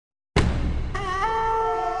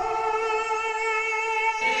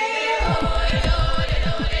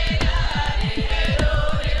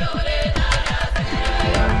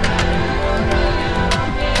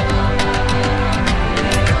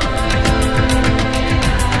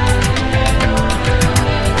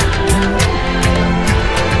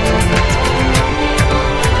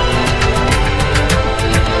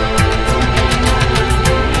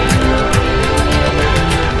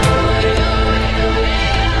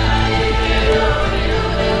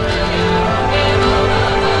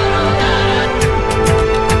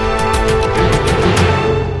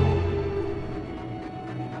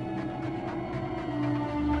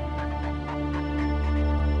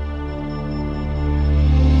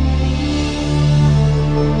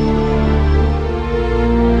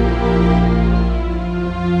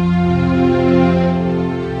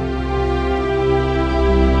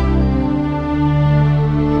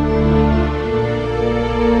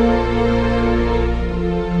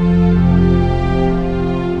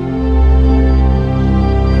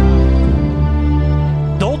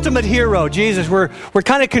ultimate hero, Jesus. We're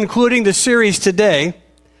kind of concluding the series today,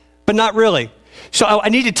 but not really. So I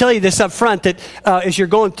need to tell you this up front, that as you're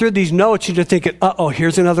going through these notes, you're thinking, uh-oh,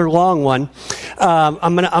 here's another long one.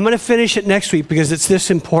 I'm gonna finish it next week because it's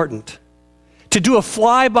this important. To do a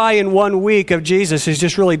flyby in 1 week of Jesus is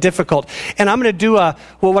just really difficult. And I'm going to do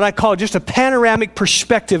what I call just a panoramic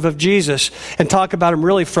perspective of Jesus and talk about him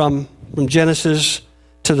really from Genesis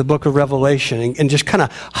to the book of Revelation and just kind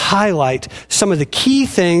of highlight some of the key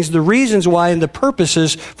things, the reasons why and the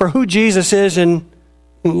purposes for who Jesus is and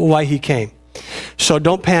why he came. So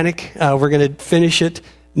don't panic. We're going to finish it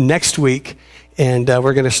next week, and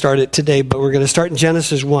we're going to start it today, but we're going to start in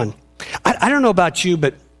Genesis 1. I don't know about you,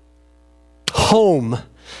 but home.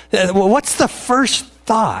 What's the first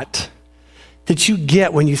thought that you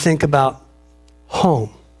get when you think about home?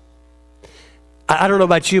 I don't know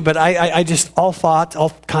about you, but I just, all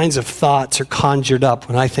kinds of thoughts are conjured up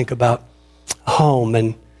when I think about home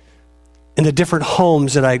and the different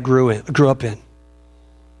homes that I grew up in.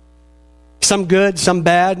 Some good, some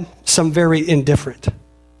bad, some very indifferent.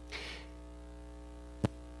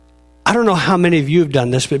 I don't know how many of you have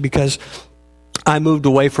done this, but because I moved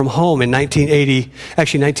away from home in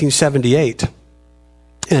 1978.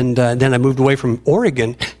 And then I moved away from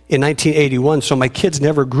Oregon in 1981, so my kids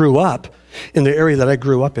never grew up in the area that I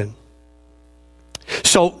grew up in.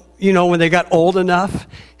 So, when they got old enough,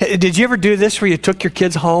 did you ever do this where you took your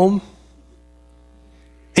kids home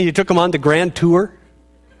and you took them on the grand tour?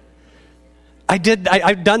 I did.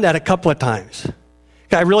 I've done that a couple of times.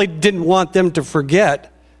 I really didn't want them to forget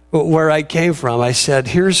where I came from. I said,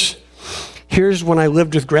 here's when I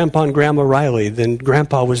lived with Grandpa and Grandma Riley. Then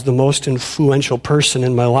Grandpa was the most influential person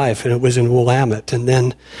in my life, and it was in Willamette. And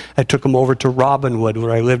then I took him over to Robinwood,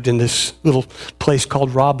 where I lived in this little place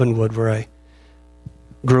called Robinwood, where I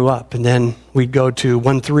grew up. And then we'd go to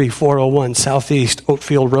 13401 Southeast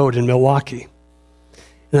Oatfield Road in Milwaukee.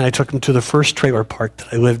 And then I took him to the first trailer park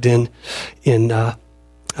that I lived in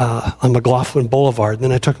on McLaughlin Boulevard. And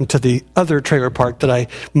then I took him to the other trailer park that I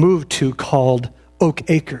moved to called Oak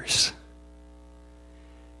Acres.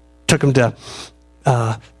 Took him to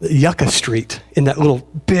Yucca Street in that little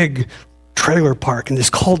big trailer park in this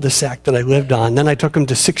cul-de-sac that I lived on. Then I took him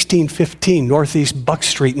to 1615 Northeast Buck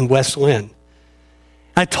Street in West Lynn.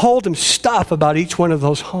 I told him stuff about each one of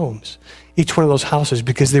those homes, each one of those houses,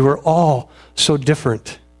 because they were all so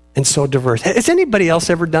different and so diverse. Has anybody else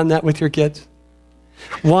ever done that with your kids?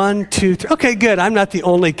 1, 2, 3. Okay, good. I'm not the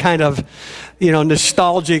only kind of,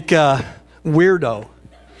 nostalgic weirdo.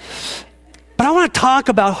 But I want to talk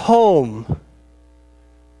about home,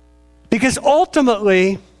 because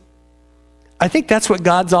ultimately, I think that's what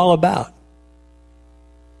God's all about.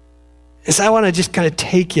 So I want to just kind of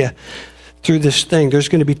take you through this thing. There's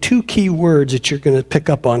going to be 2 key words that you're going to pick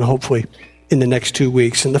up on, hopefully, in the next 2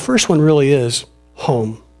 weeks. And the first one really is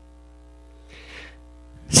home.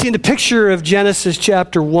 See, in the picture of Genesis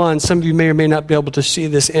chapter 1, some of you may or may not be able to see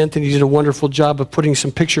this. Anthony did a wonderful job of putting some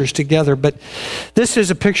pictures together, but this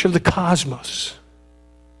is a picture of the cosmos.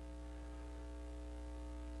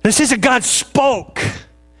 This is that God spoke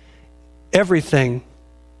everything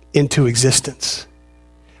into existence.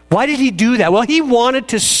 Why did he do that? Well, he wanted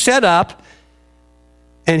to set up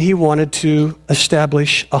and he wanted to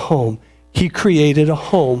establish a home. He created a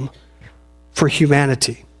home for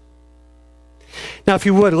humanity. Now, if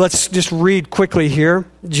you would, let's just read quickly here,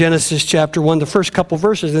 Genesis chapter 1, the first couple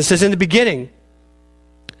verses. And it says, in the beginning,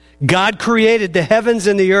 God created the heavens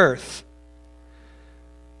and the earth.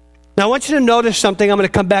 Now, I want you to notice something. I'm going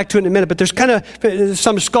to come back to it in a minute, but there's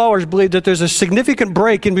some scholars believe that there's a significant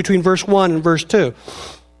break in between verse 1 and verse 2.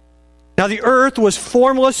 Now, the earth was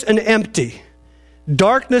formless and empty.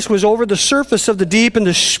 Darkness was over the surface of the deep, and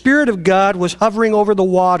the Spirit of God was hovering over the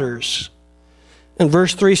waters. And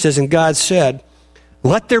verse 3 says, and God said,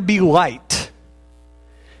 let there be light.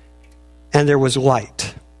 And there was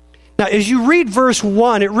light. Now, as you read verse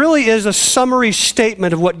 1, it really is a summary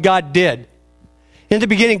statement of what God did. In the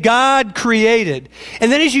beginning, God created.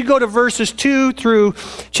 And then as you go to verses 2 through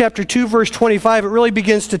chapter 2, verse 25, it really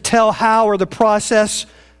begins to tell how, or the process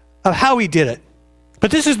of how he did it. But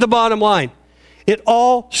this is the bottom line. It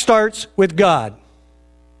all starts with God.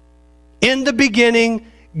 In the beginning,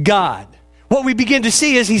 God. What we begin to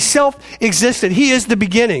see is he self-existed. He is the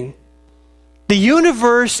beginning. The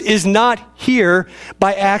universe is not here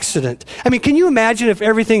by accident. I mean, can you imagine if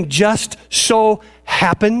everything just so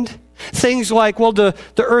happened? Things like, the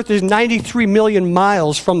earth is 93 million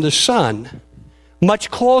miles from the sun.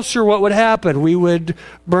 Much closer, what would happen? We would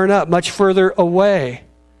burn up. Much further away,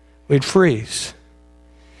 we'd freeze.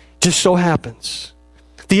 Just so happens.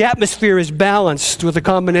 The atmosphere is balanced with a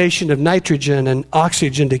combination of nitrogen and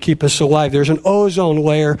oxygen to keep us alive. There's an ozone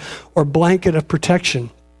layer or blanket of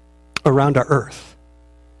protection around our earth.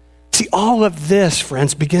 See, all of this,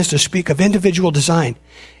 friends, begins to speak of individual design.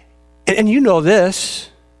 And you know this.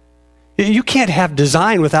 You can't have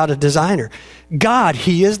design without a designer. God,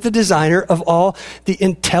 He is the designer of all, the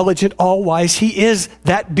intelligent, all-wise. He is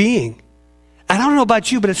that being. I don't know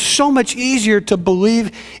about you, but it's so much easier to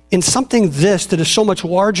believe in something that is so much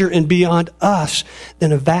larger and beyond us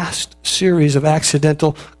than a vast series of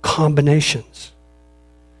accidental combinations.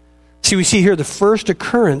 See, we see here the first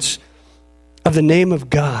occurrence of the name of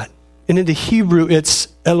God. And in the Hebrew, it's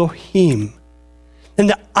Elohim. And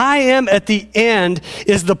the I am at the end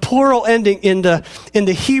is the plural ending in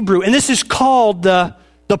the Hebrew. And this is called the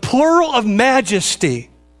plural of majesty.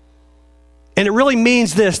 And it really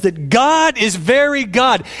means this, that God is very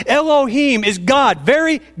God. Elohim is God,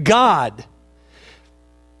 very God.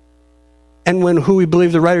 And who we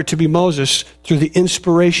believe the writer to be Moses, through the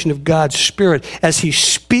inspiration of God's Spirit, as he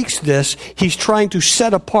speaks this, he's trying to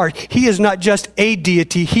set apart. He is not just a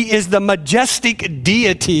deity, he is the majestic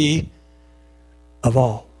deity of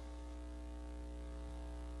all.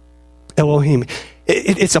 Elohim.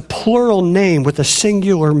 It's a plural name with a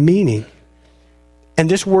singular meaning. And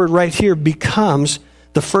this word right here becomes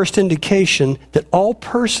the first indication that all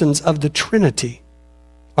persons of the Trinity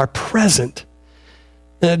are present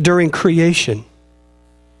during creation.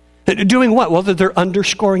 Doing what? Well, they're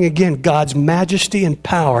underscoring again God's majesty and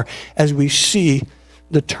power as we see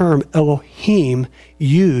the term Elohim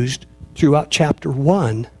used throughout chapter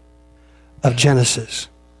 1 of Genesis.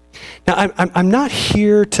 Now, I'm not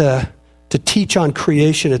here to teach on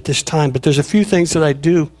creation at this time, but there's a few things that I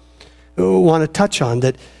do want to touch on.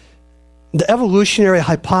 That the evolutionary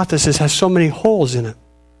hypothesis has so many holes in it.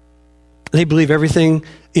 They believe everything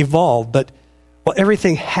evolved, but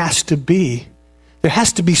everything has to be, there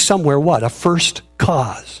has to be somewhere what? A first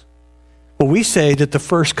cause. Well, we say that the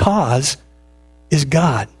first cause is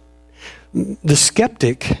God. The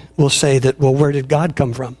skeptic will say that, well, where did God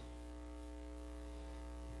come from?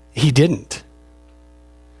 He didn't.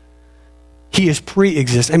 He is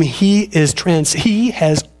pre-existent. I mean, he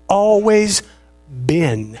has always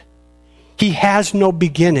been. He has no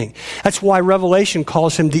beginning. That's why Revelation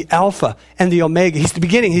calls him the Alpha and the Omega. He's the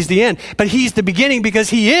beginning, he's the end. But he's the beginning because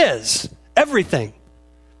he is everything.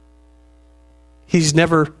 He's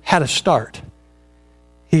never had a start.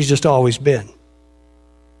 He's just always been.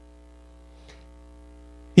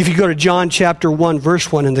 If you go to John chapter 1,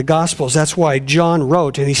 verse 1 in the Gospels, that's why John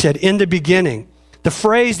wrote, and he said, in the beginning. The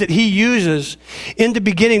phrase that he uses, in the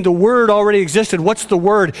beginning, the Word already existed. What's the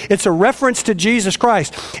Word? It's a reference to Jesus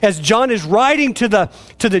Christ. As John is writing to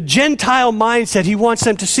the Gentile mindset, he wants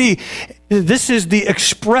them to see, this is the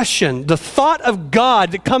expression, the thought of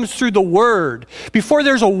God that comes through the Word. Before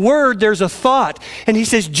there's a word, there's a thought. And he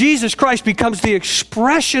says Jesus Christ becomes the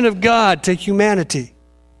expression of God to humanity.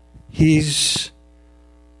 He's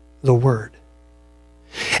the Word.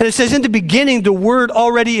 And it says, in the beginning, the Word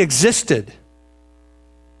already existed.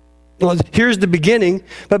 Well, here's the beginning,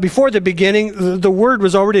 but before the beginning, the Word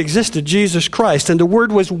was already existed, Jesus Christ, and the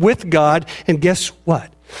Word was with God, and guess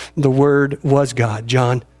what? The Word was God,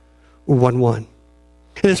 John 1:1. And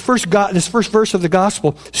this first verse of the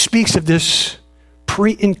Gospel speaks of this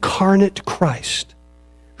pre-incarnate Christ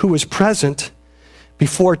who was present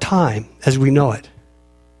before time as we know it.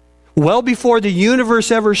 Well before the universe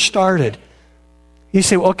ever started. You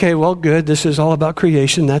say, okay, well, good, this is all about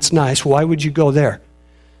creation, that's nice. Why would you go there?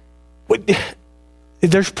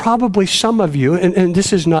 There's probably some of you, and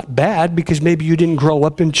this is not bad because maybe you didn't grow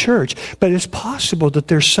up in church, but it's possible that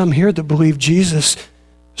there's some here that believe Jesus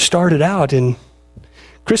started out in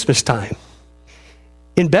Christmas time,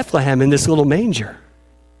 in Bethlehem, in this little manger.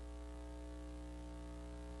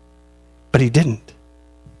 But he didn't.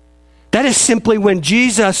 That is simply when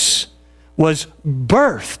Jesus was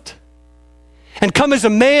birthed. And come as a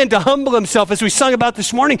man to humble himself, as we sung about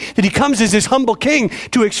this morning, that he comes as this humble king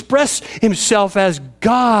to express himself as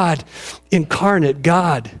God incarnate,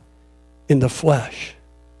 God in the flesh.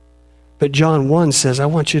 But John 1 says, I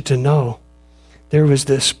want you to know there was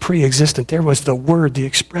this pre-existent, there was the Word, the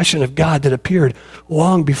expression of God that appeared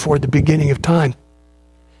long before the beginning of time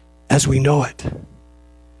as we know it.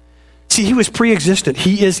 See, he was pre-existent.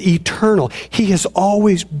 He is eternal. He has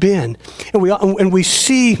always been. And we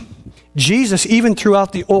see Jesus even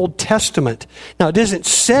throughout the Old Testament. Now, it isn't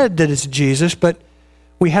said that it's Jesus, but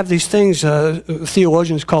we have these things,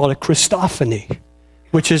 theologians call it a Christophany,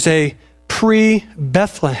 which is a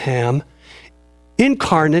pre-Bethlehem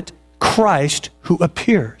incarnate Christ who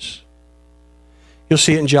appears. You'll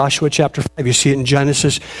see it in Joshua chapter 5. You see it in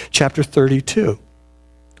Genesis chapter 32.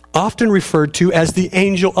 Often referred to as the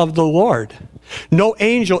angel of the Lord. No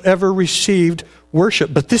angel ever received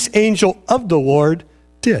worship, but this angel of the Lord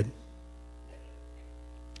did.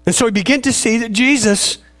 And so we begin to see that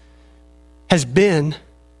Jesus has been,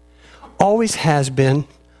 always has been,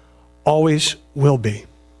 always will be.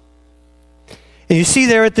 And you see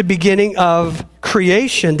there at the beginning of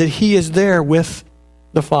creation that he is there with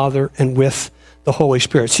the Father and with the Holy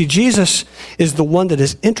Spirit. See, Jesus is the one that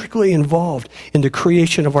is intricately involved in the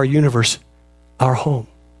creation of our universe, our home,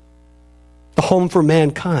 the home for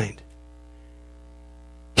mankind.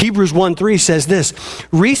 Hebrews 1:3 says this,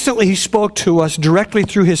 recently he spoke to us directly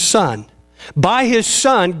through his Son. By his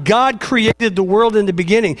Son, God created the world in the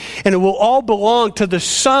beginning, and it will all belong to the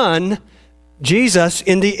Son, Jesus,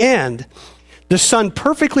 in the end. The Son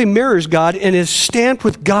perfectly mirrors God and is stamped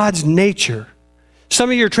with God's nature. Some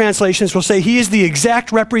of your translations will say he is the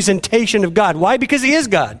exact representation of God. Why? Because he is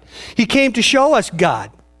God. He came to show us God.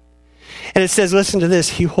 And it says, listen to this,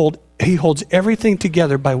 he holds everything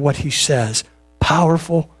together by what he says.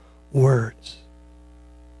 Powerful words.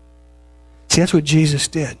 See, that's what Jesus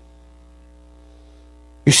did.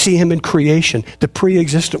 You see him in creation, the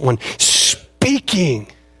pre-existent one, speaking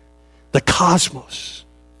the cosmos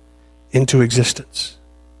into existence.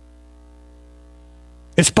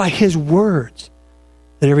 It's by his words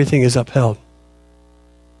that everything is upheld.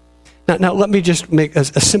 Now let me just make a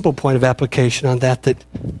simple point of application on that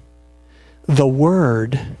the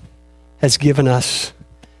Word has given us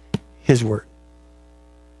his word.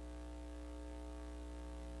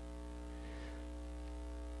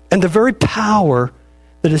 And the very power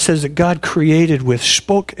that it says that God created with,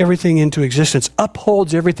 spoke everything into existence,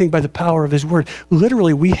 upholds everything by the power of his word.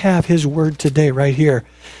 Literally, we have his word today right here.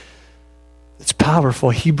 It's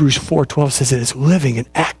powerful. Hebrews 4:12 says it is living and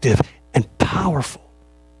active and powerful.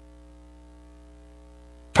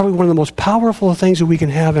 Probably one of the most powerful things that we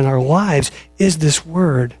can have in our lives is this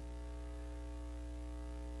word.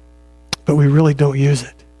 But we really don't use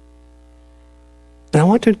it. And I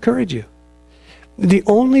want to encourage you. The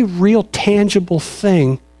only real tangible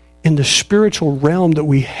thing in the spiritual realm that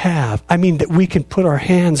we have, that we can put our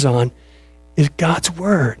hands on, is God's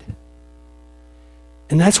word.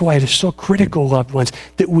 And that's why it is so critical, loved ones,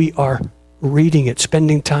 that we are reading it,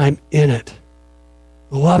 spending time in it,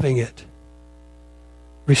 loving it,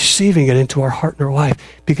 receiving it into our heart and our life,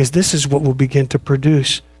 because this is what will begin to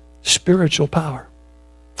produce spiritual power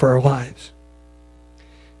for our lives.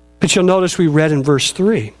 But you'll notice we read in verse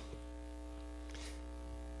 3,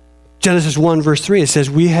 Genesis 1, verse 3, it says,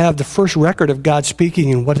 we have the first record of God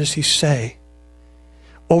speaking, and what does he say?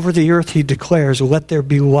 Over the earth he declares, let there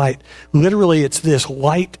be light. Literally, it's this,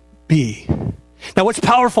 light be. Now, what's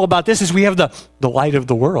powerful about this is we have the light of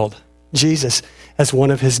the world, Jesus, as one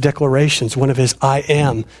of his declarations, one of his I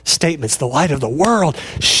am statements, the light of the world,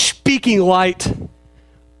 speaking light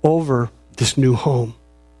over this new home.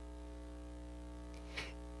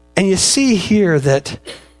 And you see here that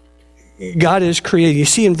God is created. You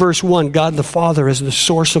see in verse 1, God the Father is the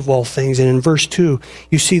source of all things. And in verse 2,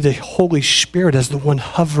 you see the Holy Spirit as the one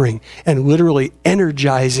hovering and literally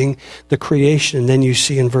energizing the creation. And then you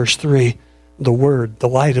see in verse 3, the Word, the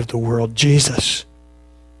light of the world, Jesus,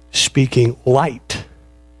 speaking light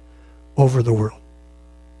over the world.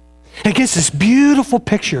 And it gets this beautiful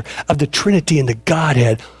picture of the Trinity and the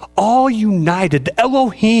Godhead, all united, the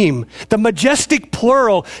Elohim, the majestic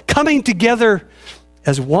plural, coming together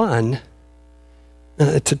as one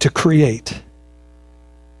to create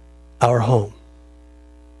our home.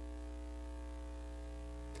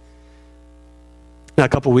 Now, a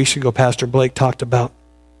couple weeks ago, Pastor Blake talked about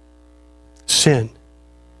sin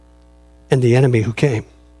and the enemy who came.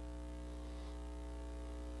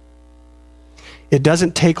 It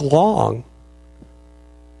doesn't take long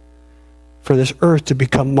for this earth to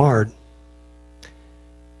become marred.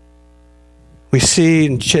 We see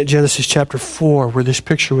in Genesis chapter 4 where this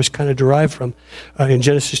picture was kind of derived from. In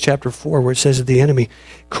Genesis chapter 4 where it says that the enemy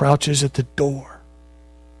crouches at the door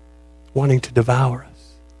wanting to devour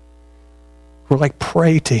us. We're like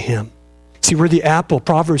prey to him. See, we're the apple.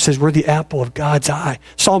 Proverbs says we're the apple of God's eye.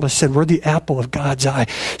 Psalmist said we're the apple of God's eye.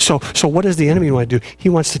 So what does the enemy want to do? He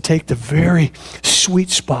wants to take the very sweet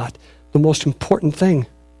spot, the most important thing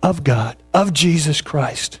of God, of Jesus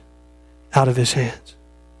Christ, out of his hands.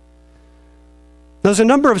 There's a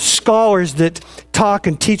number of scholars that talk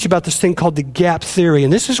and teach about this thing called the gap theory,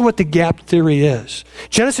 and this is what the gap theory is.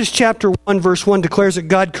 Genesis chapter 1, verse 1 declares that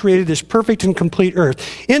God created this perfect and complete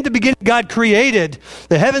earth. In the beginning, God created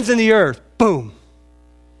the heavens and the earth. Boom.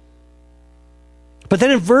 But then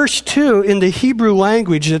in verse 2, in the Hebrew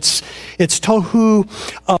language, it's tohu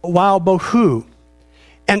wao bohu.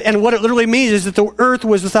 And what it literally means is that the earth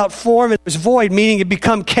was without form, it was void, meaning it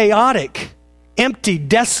become chaotic, empty,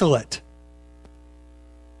 desolate.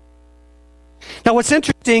 Now what's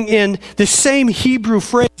interesting, in the same Hebrew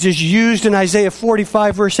phrase is used in Isaiah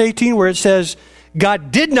 45 verse 18, where it says,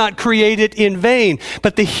 God did not create it in vain.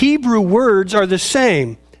 But the Hebrew words are the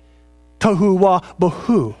same. Tohu wa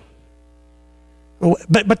bohu.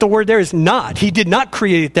 But the word there is not. He did not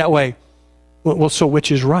create it that way. Well, so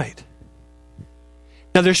which is right?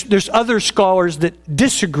 Now there's other scholars that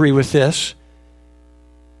disagree with this.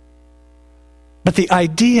 But the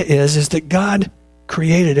idea is that God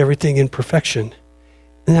created everything in perfection.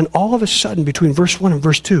 And then all of a sudden, between verse 1 and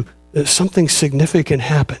verse 2, something significant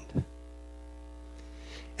happened.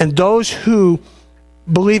 And those who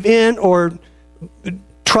believe in or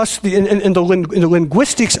trust in the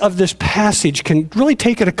linguistics of this passage can really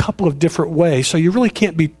take it a couple of different ways. So you really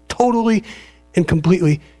can't be totally and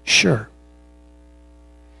completely sure.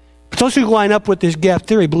 But those who line up with this gap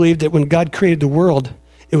theory believe that when God created the world,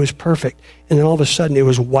 it was perfect. And then all of a sudden it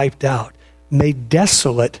was wiped out, made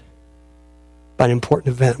desolate by an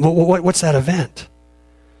important event. What's that event?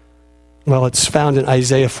 Well, it's found in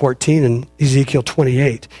Isaiah 14 and Ezekiel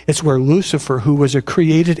 28. It's where Lucifer, who was a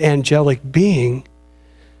created angelic being,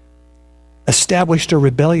 established a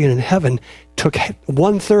rebellion in heaven, took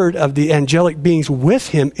 1/3 of the angelic beings with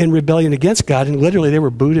him in rebellion against God, and literally they were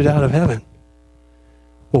booted out of heaven.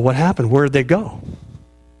 Well, what happened? Where did they go?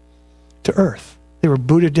 To earth. They were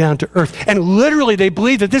booted down to earth. And literally they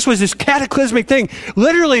believed that this was this cataclysmic thing.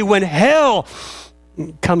 Literally when hell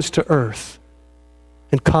comes to earth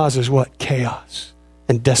and causes what? Chaos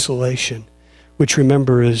and desolation, which,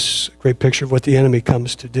 remember, is a great picture of what the enemy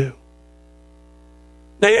comes to do.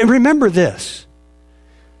 And remember this.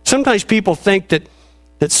 Sometimes people think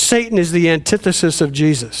that Satan is the antithesis of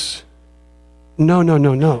Jesus. No.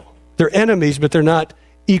 They're enemies, but they're not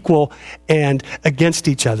equal and against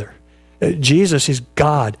each other. Jesus is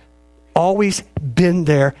God. Always been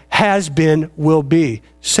there, has been, will be.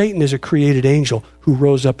 Satan is a created angel who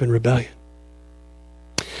rose up in rebellion.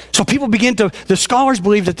 So people the scholars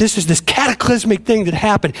believe that this is this cataclysmic thing that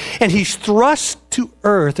happened, and he's thrust to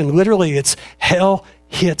earth, and literally it's hell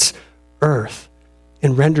hits earth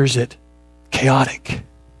and renders it chaotic,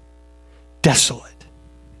 desolate.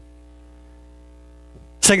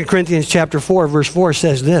 2 Corinthians chapter 4, verse 4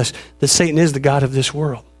 says this, that Satan is the god of this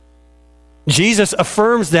world. Jesus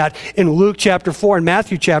affirms that in Luke chapter 4 and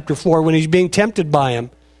Matthew chapter 4 when he's being tempted by him.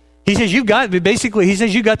 He says, you got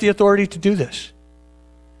the authority to do this.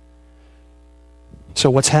 So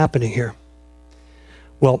what's happening here?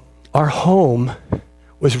 Well, our home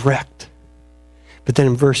was wrecked. But then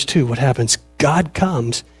in verse 2, what happens? God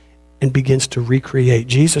comes and begins to recreate.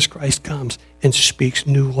 Jesus Christ comes and speaks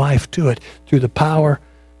new life to it through the power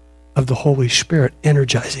of the Holy Spirit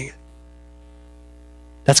energizing it.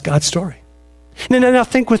 That's God's story. Now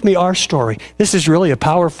think with me our story. This is really a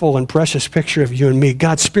powerful and precious picture of you and me.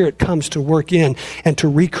 God's Spirit comes to work in and to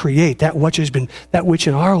recreate that which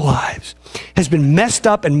in our lives has been messed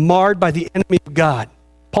up and marred by the enemy of God.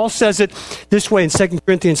 Paul says it this way in 2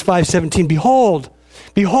 Corinthians 5:17. Behold,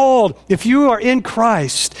 if you are in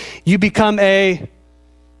Christ, you become a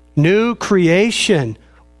new creation.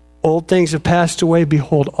 Old things have passed away.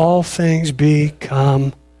 Behold, all things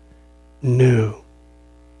become new.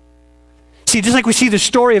 See, just like we see the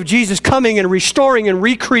story of Jesus coming and restoring and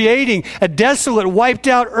recreating a desolate, wiped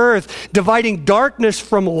out earth, dividing darkness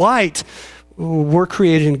from light, we're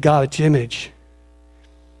created in God's image.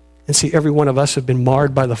 And see, every one of us have been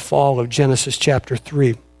marred by the fall of Genesis chapter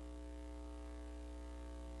 3.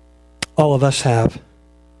 All of us have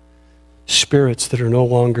spirits that are no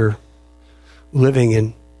longer living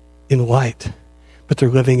in light, but they're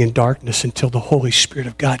living in darkness until the Holy Spirit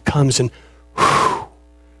of God comes and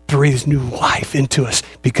breathes new life into us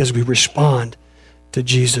because we respond to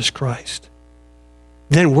Jesus Christ.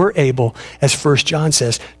 Then we're able, as 1 John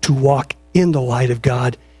says, to walk in the light of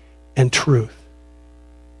God and truth.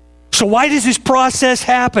 So why does this process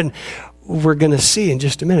happen? We're going to see in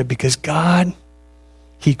just a minute. Because God,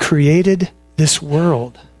 He created this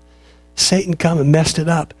world. Satan come and messed it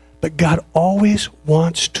up. But God always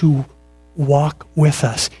wants to walk with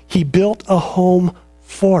us. He built a home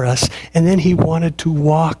for us, and then He wanted to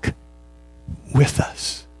walk with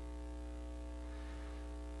us.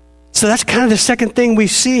 So that's kind of the second thing we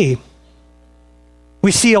see.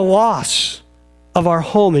 We see a loss of our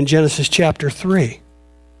home in Genesis chapter 3.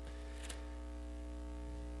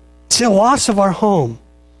 See a loss of our home.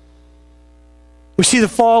 We see the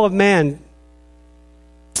fall of man.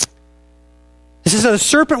 The says, the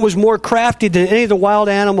serpent was more crafty than any of the wild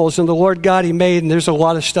animals in the Lord God he made. And there's a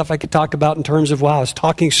lot of stuff I could talk about in terms of, wow, it's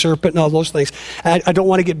talking serpent and all those things. I don't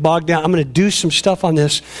want to get bogged down. I'm going to do some stuff on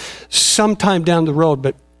this sometime down the road,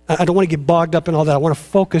 but I don't want to get bogged up in all that. I want to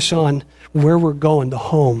focus on where we're going, the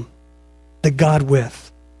home, the God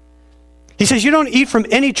with. He says, you don't eat from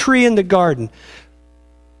any tree in the garden.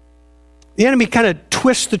 The enemy kind of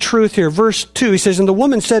twists the truth here. Verse 2, he says, and the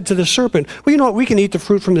woman said to the serpent, well, you know what? We can eat the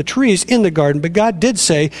fruit from the trees in the garden, but God did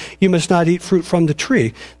say, you must not eat fruit from the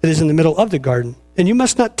tree that is in the middle of the garden, and you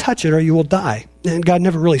must not touch it or you will die. And God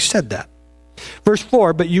never really said that. Verse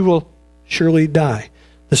 4, but you will surely die,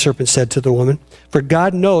 the serpent said to the woman, for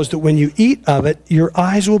God knows that when you eat of it, your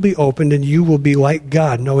eyes will be opened and you will be like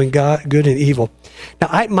God, knowing God, good and evil.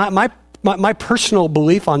 Now, my personal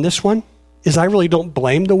belief on this one is I really don't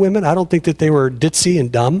blame the women. I don't think that they were ditzy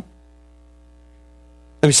and dumb.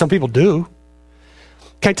 I mean, some people do.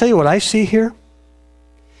 Can I tell you what I see here?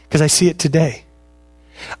 Because I see it today.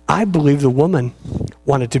 I believe the woman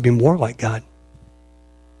wanted to be more like God.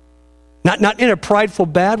 Not in a prideful,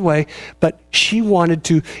 bad way, but she wanted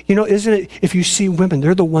to, isn't it, if you see women,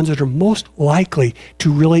 they're the ones that are most likely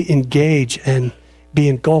to really engage and be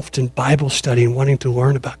engulfed in Bible study and wanting to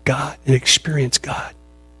learn about God and experience God.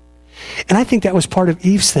 And I think that was part of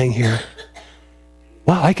Eve's thing here.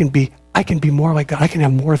 Wow, I can be more like God. I can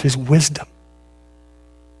have more of his wisdom.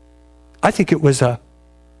 I think it was a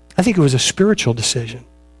spiritual decision.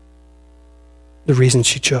 The reason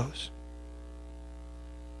she chose.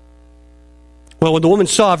 Well, when the woman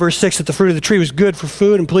saw, verse 6, that the fruit of the tree was good for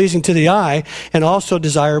food and pleasing to the eye, and also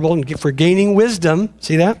desirable and for gaining wisdom,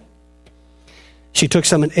 see that? She took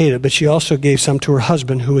some and ate it, but she also gave some to her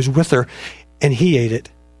husband who was with her, and he ate it.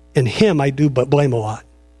 And him I do but blame a lot.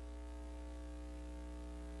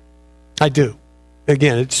 I do.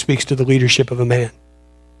 Again, it speaks to the leadership of a man.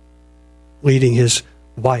 Leading his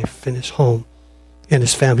wife and his home and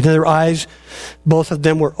his family. Then their eyes, both of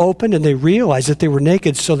them were opened, and they realized that they were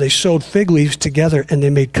naked, so they sewed fig leaves together and they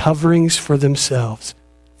made coverings for themselves.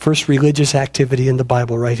 First religious activity in the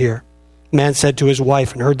Bible right here. Man said to his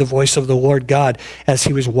wife and heard the voice of the Lord God as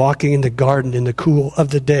he was walking in the garden in the cool of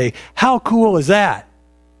the day. How cool is that?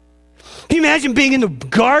 Can you imagine being in the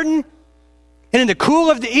garden and in the cool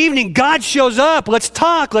of the evening, God shows up. Let's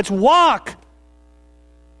talk. Let's walk.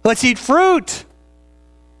 Let's eat fruit.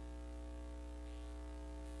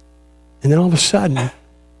 And then all of a sudden,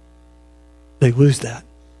 they lose that.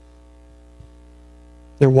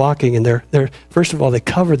 They're walking and they're first of all, they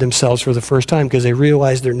covered themselves for the first time because they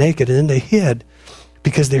realized they're naked, and then they hid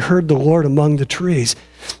because they heard the Lord among the trees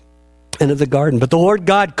and of the garden. But the Lord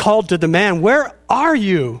God called to the man, where are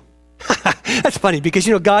you? That's funny because,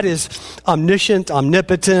 God is omniscient,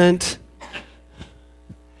 omnipotent.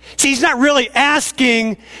 See, he's not really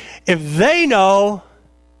asking if they know,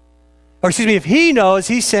 or if he knows.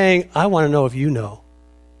 He's saying, I want to know if you know.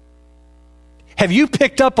 Have you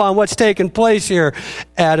picked up on what's taken place here,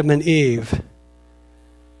 Adam and Eve?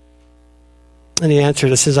 And he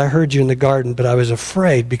answered, it says, I heard you in the garden, but I was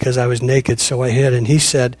afraid because I was naked, so I hid. And he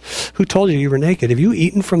said, who told you you were naked? Have you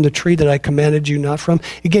eaten from the tree that I commanded you not from?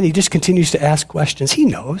 Again, he just continues to ask questions. He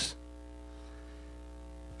knows.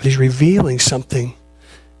 But he's revealing something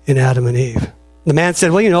in Adam and Eve. The man said,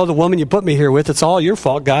 well, the woman you put me here with, it's all your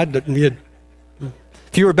fault, God. If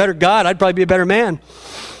you were a better God, I'd probably be a better man.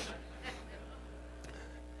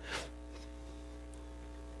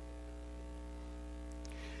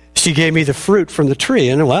 She gave me the fruit from the tree,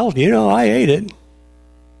 and I ate it.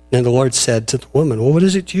 And the Lord said to the woman, well, what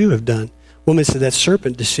is it you have done? The woman said, that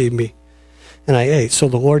serpent deceived me, and I ate. So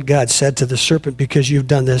the Lord God said to the serpent, because you've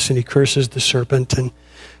done this, and he curses the serpent and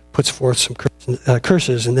puts forth some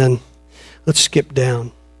curses. And then let's skip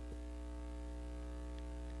down.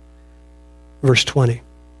 Verse 20.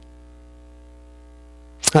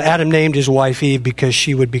 Now, Adam named his wife Eve because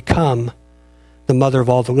she would become the mother of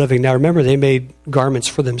all the living. Now remember, they made garments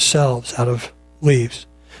for themselves out of leaves.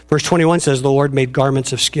 Verse 21 says, the Lord made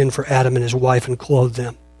garments of skin for Adam and his wife and clothed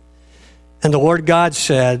them. And the Lord God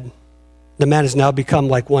said, the man has now become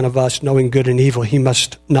like one of us, knowing good and evil. He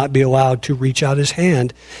must not be allowed to reach out his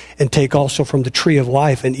hand and take also from the tree of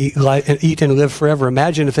life and eat and live forever.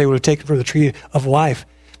 Imagine if they would have taken from the tree of life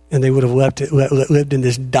and they would have lived in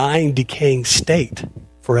this dying, decaying state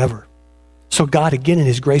forever. So God, again, in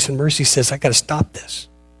his grace and mercy, says, I got to stop this.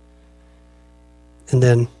 And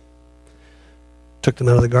then took them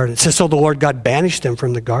out of the garden. It says, so the Lord God banished them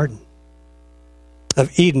from the garden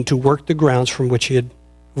of Eden to work the grounds from which he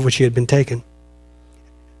had been taken.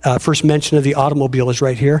 First mention of the automobile is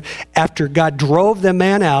right here. After God drove the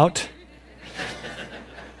man out,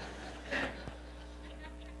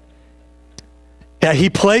 Yeah, he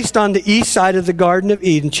placed on the east side of the Garden of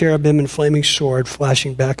Eden cherubim and flaming sword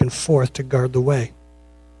flashing back and forth to guard the way.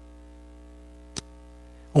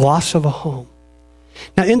 Loss of a home.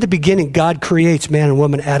 Now, in the beginning, God creates man and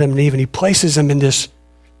woman, Adam and Eve, and he places them in this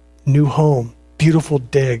new home. Beautiful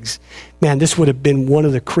digs. Man, this would have been one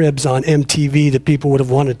of the cribs on MTV that people would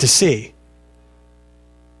have wanted to see.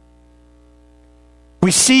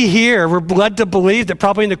 We see here, we're led to believe that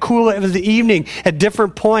probably in the cool of the evening, at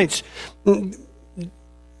different points,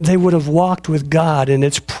 they would have walked with God, and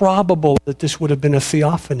it's probable that this would have been a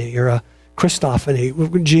theophany or a Christophany,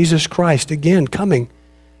 with Jesus Christ, again, coming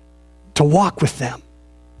to walk with them.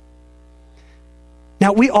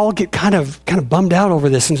 Now, we all get kind of bummed out over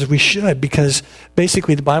this, and we should, because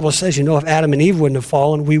basically the Bible says, if Adam and Eve wouldn't have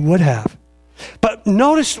fallen, we would have. But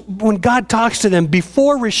notice when God talks to them,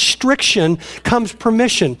 before restriction comes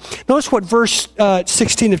permission. Notice what verse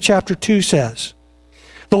 16 of chapter 2 says.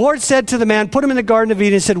 The Lord said to the man, put him in the Garden of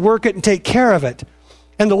Eden, and said, work it and take care of it.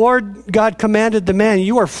 And the Lord God commanded the man,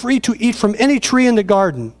 you are free to eat from any tree in the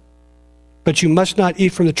garden, but you must not eat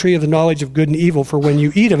from the tree of the knowledge of good and evil, for when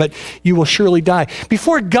you eat of it, you will surely die.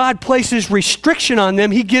 Before God places restriction on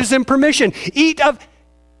them, he gives them permission. Eat of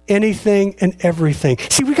anything and everything.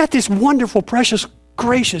 See, we got this wonderful, precious,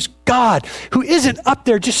 gracious God who isn't up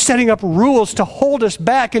there just setting up rules to hold us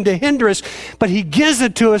back and to hinder us, but he gives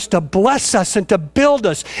it to us to bless us and to build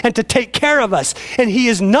us and to take care of us. And he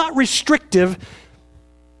is not restrictive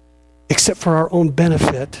except for our own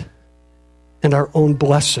benefit and our own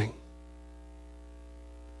blessing.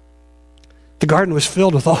 The garden was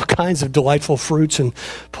filled with all kinds of delightful fruits and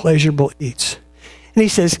pleasurable eats. And he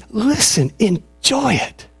says, listen, enjoy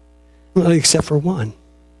it. Well, except for one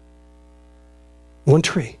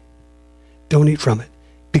tree. Don't eat from it.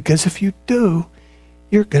 Because if you do,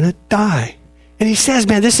 you're going to die. And he says,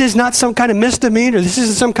 man, this is not some kind of misdemeanor. This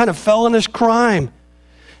isn't some kind of felonious crime.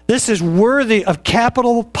 This is worthy of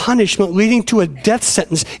capital punishment leading to a death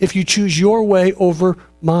sentence if you choose your way over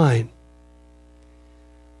mine.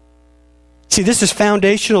 See, this is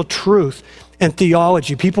foundational truth and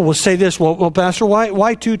theology. People will say this, well, Pastor,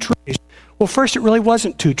 why two trees? Well, first, it really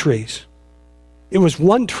wasn't two trees. It was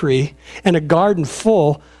one tree and a garden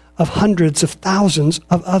full of hundreds of thousands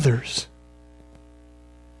of others.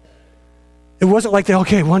 It wasn't like,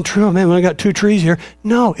 one tree, oh man, I got two trees here.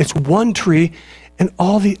 No, it's one tree and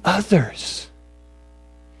all the others.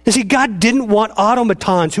 You see, God didn't want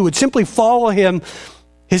automatons who would simply follow him,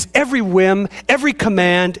 his every whim, every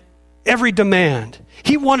command, every demand.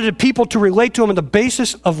 He wanted people to relate to him on the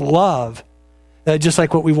basis of love. Just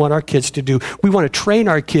like what we want our kids to do. We want to train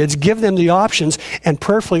our kids, give them the options, and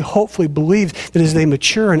prayerfully, hopefully believe that as they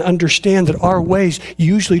mature and understand that our ways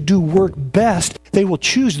usually do work best, they will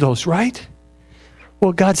choose those, right?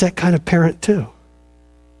 Well, God's that kind of parent too.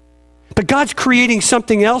 But God's creating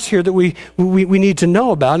something else here that we need to know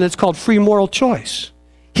about, and it's called free moral choice.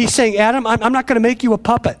 He's saying, Adam, I'm not going to make you a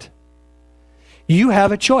puppet. You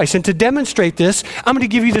have a choice. And to demonstrate this, I'm going to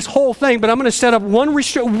give you this whole thing, but I'm going to set up one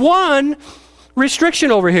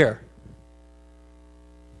restriction over here.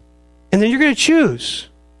 And then you're going to choose.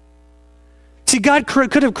 See, God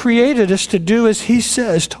could have created us to do as he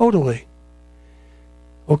says totally.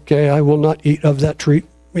 Okay, I will not eat of that tree.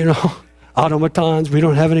 Automatons, we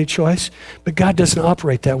don't have any choice. But God doesn't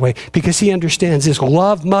operate that way because he understands this.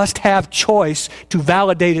 Love must have choice to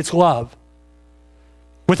validate its love.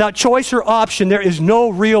 Without choice or option, there is no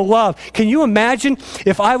real love. Can you imagine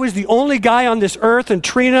if I was the only guy on this earth and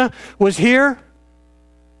Trina was here?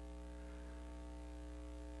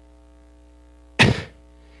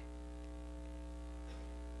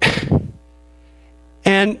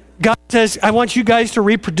 And God says, I want you guys to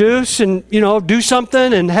reproduce and, do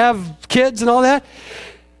something and have kids and all that.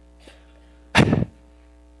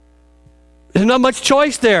 There's not much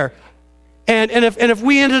choice there. And if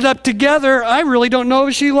we ended up together, I really don't know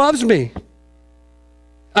if she loves me.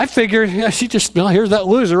 I figured, she just, here's that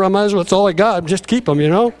loser. I might as well, that's all I got. Just keep him,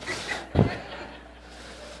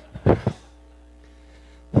 But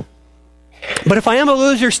if I am a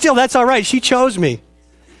loser, still, that's all right. She chose me.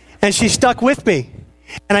 And she stuck with me.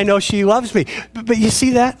 And I know she loves me. But you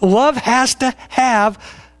see that? Love has to have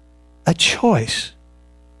a choice.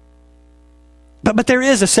 But there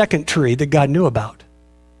is a second tree that God knew about.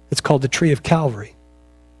 It's called the tree of Calvary.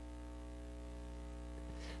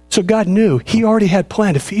 So God knew. He already had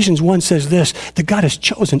planned. Ephesians 1 says this, that God has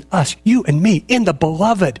chosen us, you and me, in the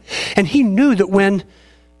beloved. And he knew that when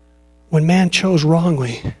man chose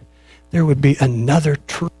wrongly, there would be another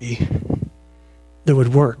tree that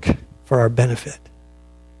would work for our benefit,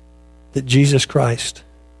 that Jesus Christ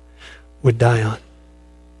would die on.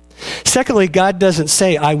 Secondly, God doesn't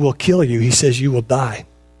say, I will kill you. He says, you will die.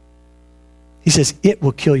 He says, it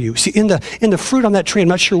will kill you. See, in the fruit on that tree, I'm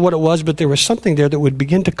not sure what it was, but there was something there that would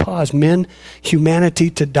begin to cause humanity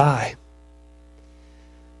to die.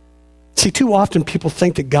 See, too often people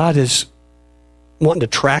think that God is wanting to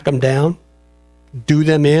track them down, do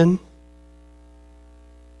them in.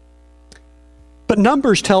 But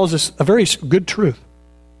Numbers tells us a very good truth.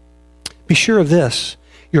 Be sure of this,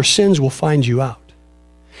 your sins will find you out.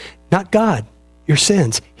 Not God. Your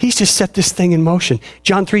sins. He's just set this thing in motion.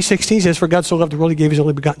 John 3:16 says, for God so loved the world, he gave his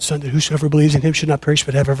only begotten son, that whosoever believes in him should not perish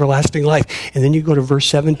but have everlasting life. And then you go to verse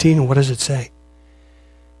 17, and what does it say?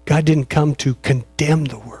 God didn't come to condemn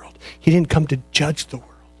the world. He didn't come to judge the world.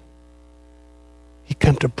 He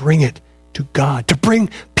came to bring it to God, to bring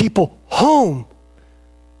people home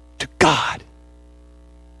to God.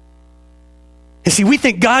 And see, we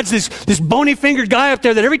think God's this bony-fingered guy up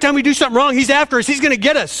there that every time we do something wrong, he's after us, he's going to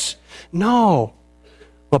get us. No.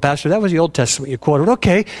 Well, Pastor, that was the Old Testament you quoted.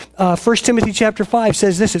 Okay, 1 Timothy chapter 5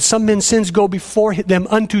 says this, that some men's sins go before them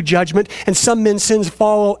unto judgment, and some men's sins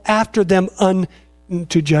follow after them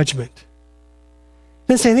unto judgment.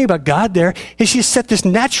 It doesn't say anything about God there. He's just set this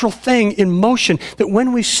natural thing in motion that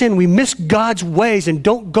when we sin, we miss God's ways and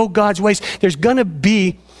don't go God's ways. There's going to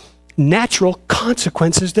be natural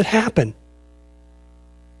consequences that happen.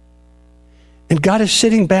 And God is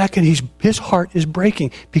sitting back and his heart is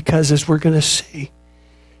breaking because, as we're going to see,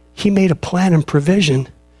 he made a plan and provision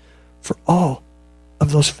for all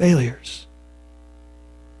of those failures.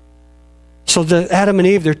 So Adam and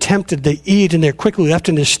Eve, they're tempted, they eat, and they're quickly left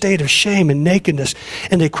in this state of shame and nakedness,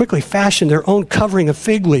 and they quickly fashion their own covering of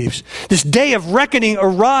fig leaves. This day of reckoning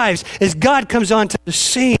arrives as God comes onto the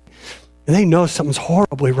scene, and they know something's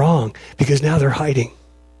horribly wrong because now they're hiding.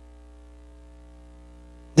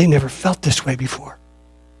 They never felt this way before.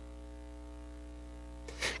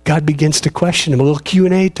 God begins to question them, a little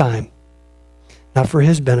Q&A time. Not for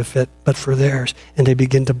his benefit, but for theirs. And they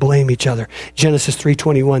begin to blame each other. Genesis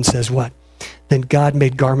 3:21 says what? Then God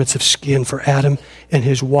made garments of skin for Adam and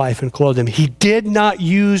his wife and clothed them. He did not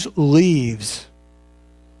use leaves.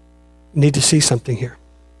 You need to see something here.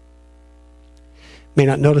 May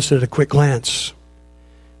not notice it at a quick glance.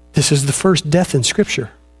 This is the first death in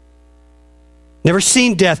Scripture. Never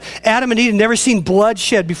seen death. Adam and Eve had never seen blood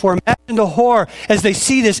shed before. Imagine the horror as they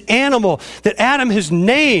see this animal that Adam has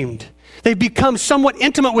named. They've become somewhat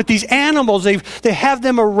intimate with these animals. They have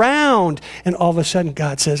them around. And all of a sudden,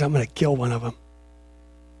 God says, I'm going to kill one of them.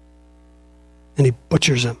 And he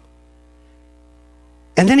butchers them.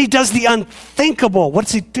 And then he does the unthinkable. What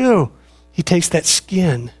does he do? He takes that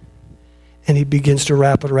skin and he begins to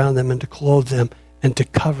wrap it around them and to clothe them and to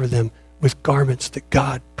cover them with garments that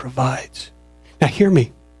God provides. Now hear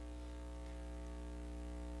me.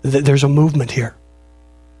 There's a movement here.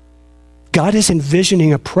 God is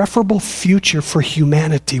envisioning a preferable future for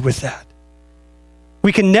humanity with that.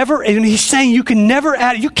 We can never, and he's saying you can never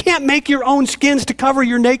add, you can't make your own skins to cover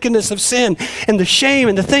your nakedness of sin and the shame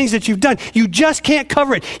and the things that you've done. You just can't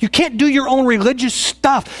cover it. You can't do your own religious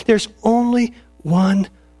stuff. There's only one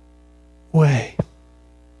way.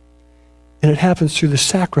 And it happens through the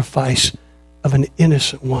sacrifice of an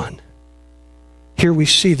innocent one. Here we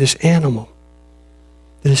see this animal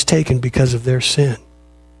that is taken because of their sin.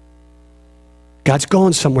 God's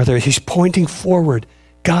going somewhere there. He's pointing forward.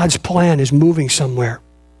 God's plan is moving somewhere.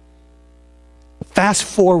 Fast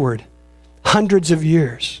forward hundreds of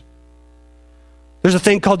years. There's a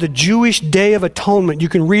thing called the Jewish Day of Atonement. You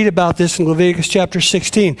can read about this in Leviticus chapter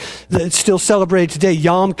 16. It's still celebrated today,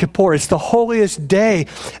 Yom Kippur. It's the holiest day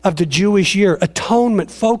of the Jewish year.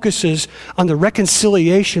 Atonement focuses on the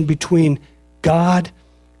reconciliation between God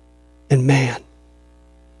and man.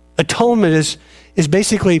 Atonement is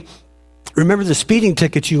basically, remember the speeding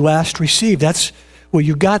tickets you last received.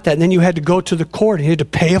 You got that. And then you had to go to the court and you had to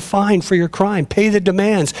pay a fine for your crime, pay the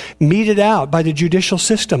demands, mete it out by the judicial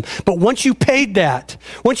system. But once you paid that,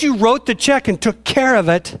 once you wrote the check and took care of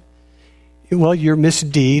it, well, your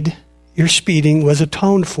misdeed, your speeding was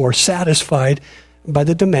atoned for, satisfied by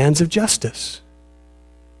the demands of justice.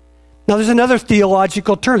 Now, there's another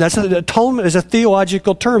theological term. Atonement is a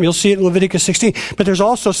theological term. You'll see it in Leviticus 16. But there's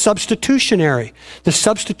also substitutionary. The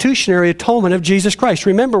substitutionary atonement of Jesus Christ.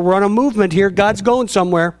 Remember, we're on a movement here. God's going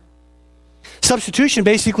somewhere. Substitution,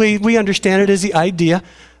 basically, we understand it as the idea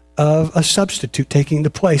of a substitute taking the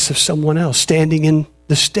place of someone else, standing in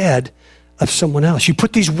the stead of someone else. You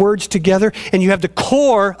put these words together, and you have the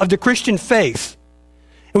core of the Christian faith.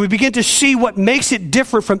 And we begin to see what makes it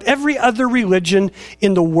different from every other religion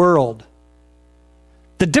in the world.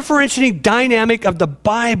 The differentiating dynamic of the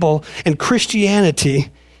Bible and Christianity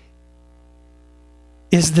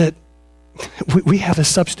is that We have a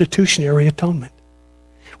substitutionary atonement.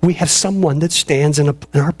 We have someone that stands in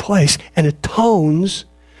our place and atones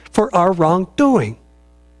for our wrongdoing.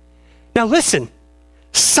 Now listen,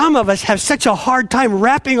 some of us have such a hard time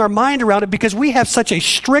wrapping our mind around it because we have such a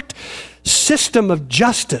strict system of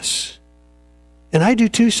justice. And I do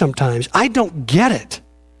too sometimes. I don't get it.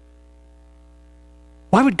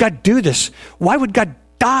 Why would God do this? Why would God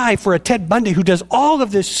die for a Ted Bundy who does all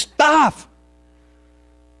of this stuff?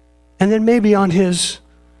 And then maybe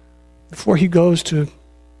before he goes to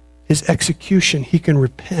his execution, he can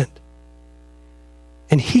repent.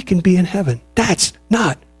 And he can be in heaven. That's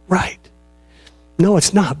not right. No,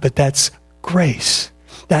 it's not, but that's grace.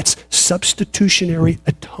 That's substitutionary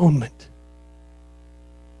atonement.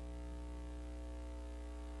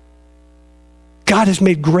 God has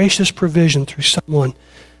made gracious provision through someone.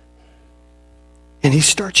 And he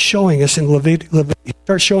starts showing us in he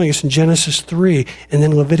starts showing us in Genesis 3 and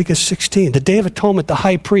then Leviticus 16. The Day of Atonement, the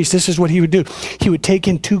high priest, this is what he would do. He would take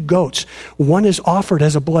in 2 goats. One is offered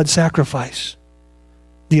as a blood sacrifice.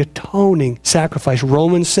 The atoning sacrifice.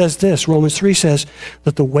 Romans says this. Romans 3 says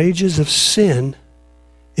that the wages of sin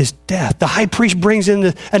is death. The high priest brings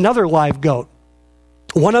in another live goat.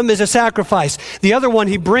 One of them is a sacrifice. The other one,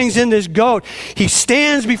 he brings in this goat. He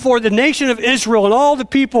stands before the nation of Israel and all the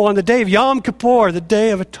people on the day of Yom Kippur, the Day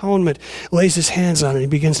of Atonement, lays his hands on it and he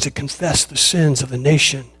begins to confess the sins of the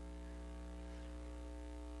nation.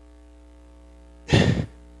 And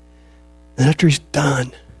after he's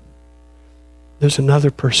done, there's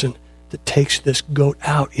another person that takes this goat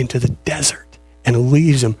out into the desert and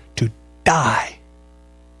leaves him to die.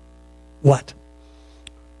 What?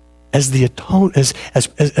 As the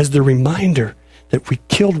as the reminder that we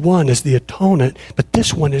killed one as the atonement, but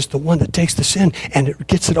this one is the one that takes the sin and it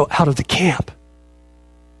gets it out of the camp.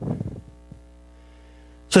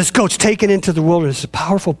 So this goat's taken into the wilderness. It's a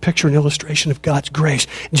powerful picture and illustration of God's grace.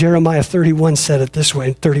 Jeremiah 31 said it this way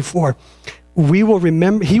in 34. He will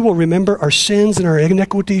remember our sins and our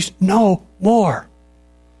iniquities no more.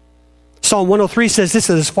 Psalm 103 says this,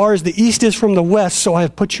 as far as the east is from the west, so I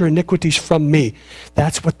have put your iniquities from me.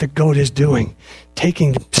 That's what the goat is doing.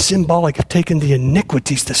 Symbolic of taking the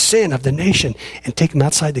iniquities, the sin of the nation, and take them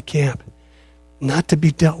outside the camp. Not to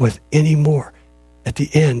be dealt with anymore at the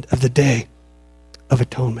end of the Day of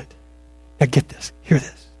Atonement. Now get this, hear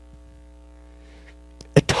this.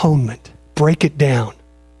 Atonement, break it down,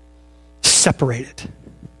 separate it.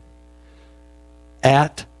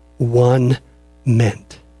 At one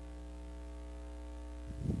meant.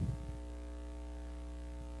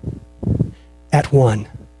 At one.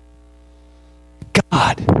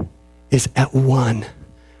 God is at one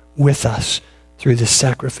with us through this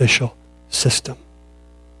sacrificial system.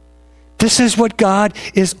 This is what God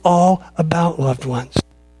is all about, loved ones.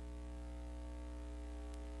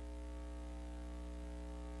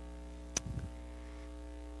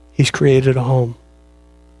 He's created a home.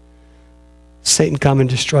 Satan come and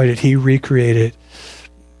destroyed it. He recreated it.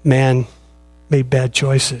 Man made bad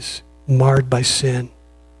choices, marred by sin,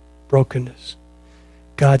 brokenness.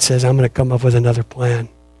 God says, I'm going to come up with another plan.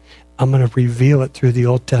 I'm going to reveal it through the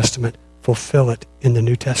Old Testament, fulfill it in the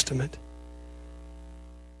New Testament.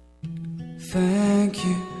 Thank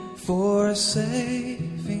you for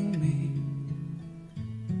saving me.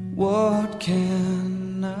 What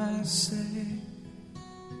can I say?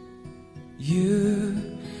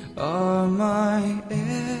 You are my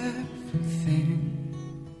everything.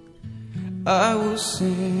 I will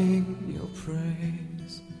sing your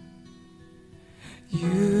praise.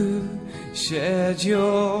 You shed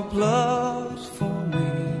your blood for me.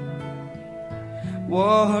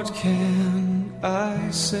 What can I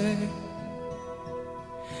say?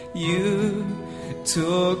 You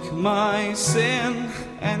took my sin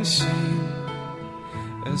and shame,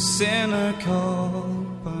 a sinner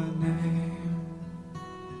called by name.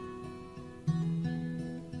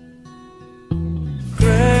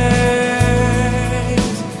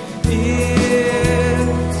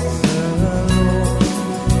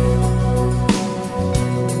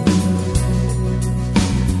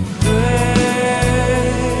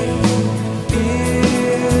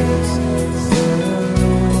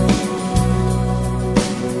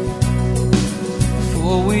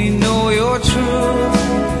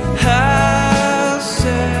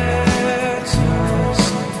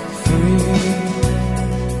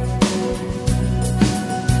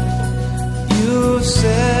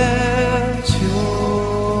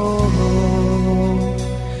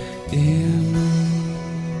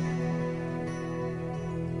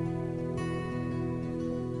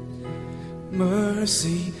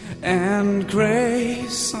 Mercy and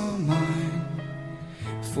grace are mine.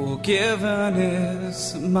 forgiven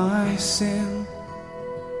is my sin.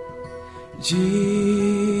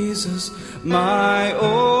 Jesus, my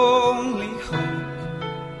only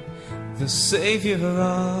hope, the Savior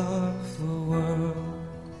of the world.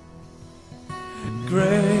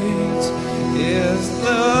 Great is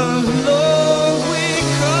the Lord, we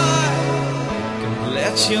cry. God,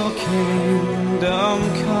 let your kingdom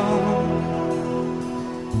come.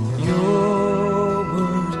 Your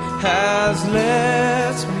word has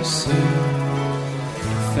let me see.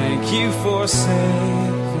 Thank you for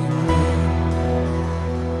saving me.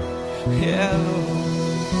 Yeah, Lord.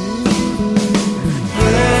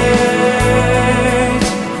 Great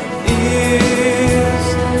is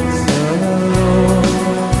the Lord.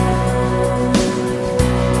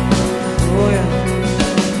 Oh yeah.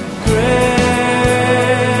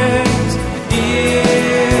 Great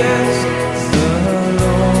is the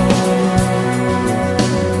Lord.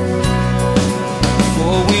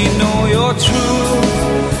 For we know your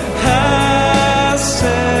truth has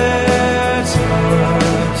set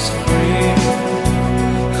us free.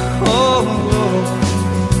 Oh Lord,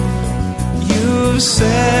 you've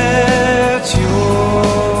set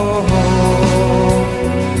your hope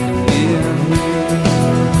in me.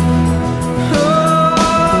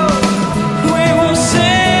 Oh, we will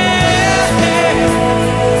sing,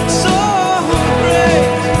 so great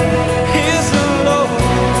is the Lord.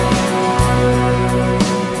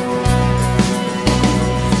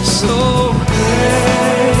 So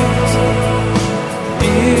great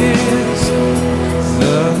is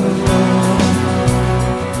the Lord.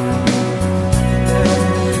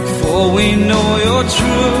 For we know your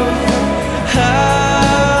truth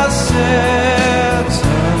has set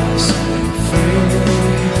us free.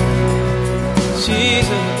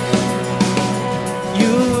 Jesus,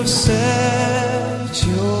 you've set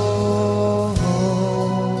your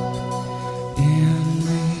hope in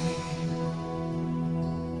me.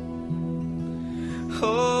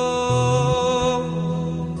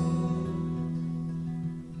 Oh,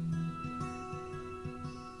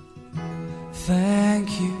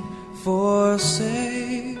 thank you for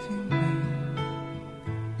saving me.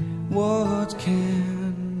 What